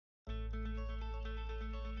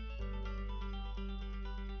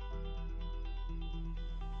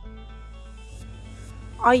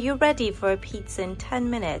Are you ready for a pizza in 10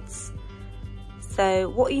 minutes? So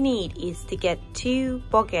what you need is to get 2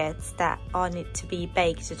 baguettes that are need to be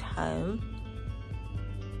baked at home.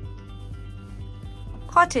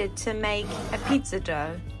 Cut it to make a pizza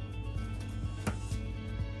dough.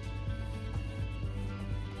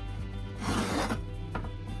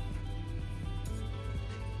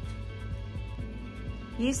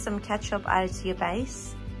 Use some ketchup as your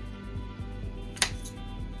base.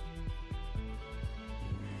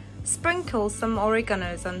 Sprinkle some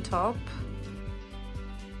oreganos on top.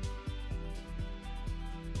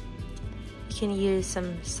 You can use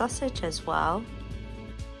some sausage as well.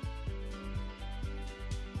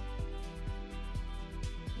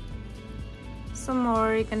 Some more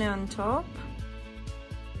oregano on top.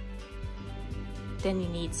 Then you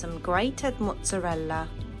need some grated mozzarella.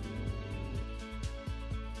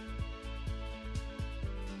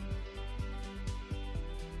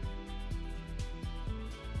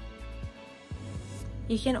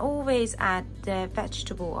 You can always add the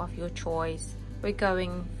vegetable of your choice. We're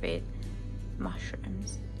going with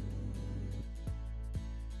mushrooms.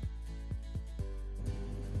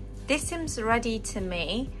 This seems ready to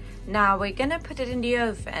me. Now we're gonna put it in the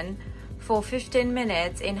oven for 15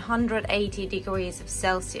 minutes in 180 degrees of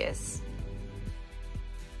Celsius.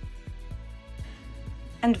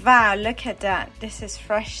 And wow, look at that. This is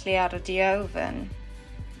freshly out of the oven.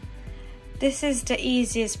 This is the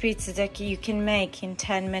easiest pizza that you can make in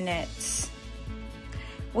 10 minutes.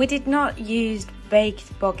 We did not use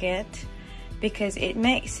baked baguette because it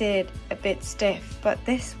makes it a bit stiff, but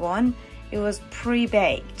this one, it was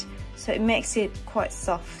pre-baked, so it makes it quite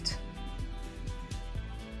soft.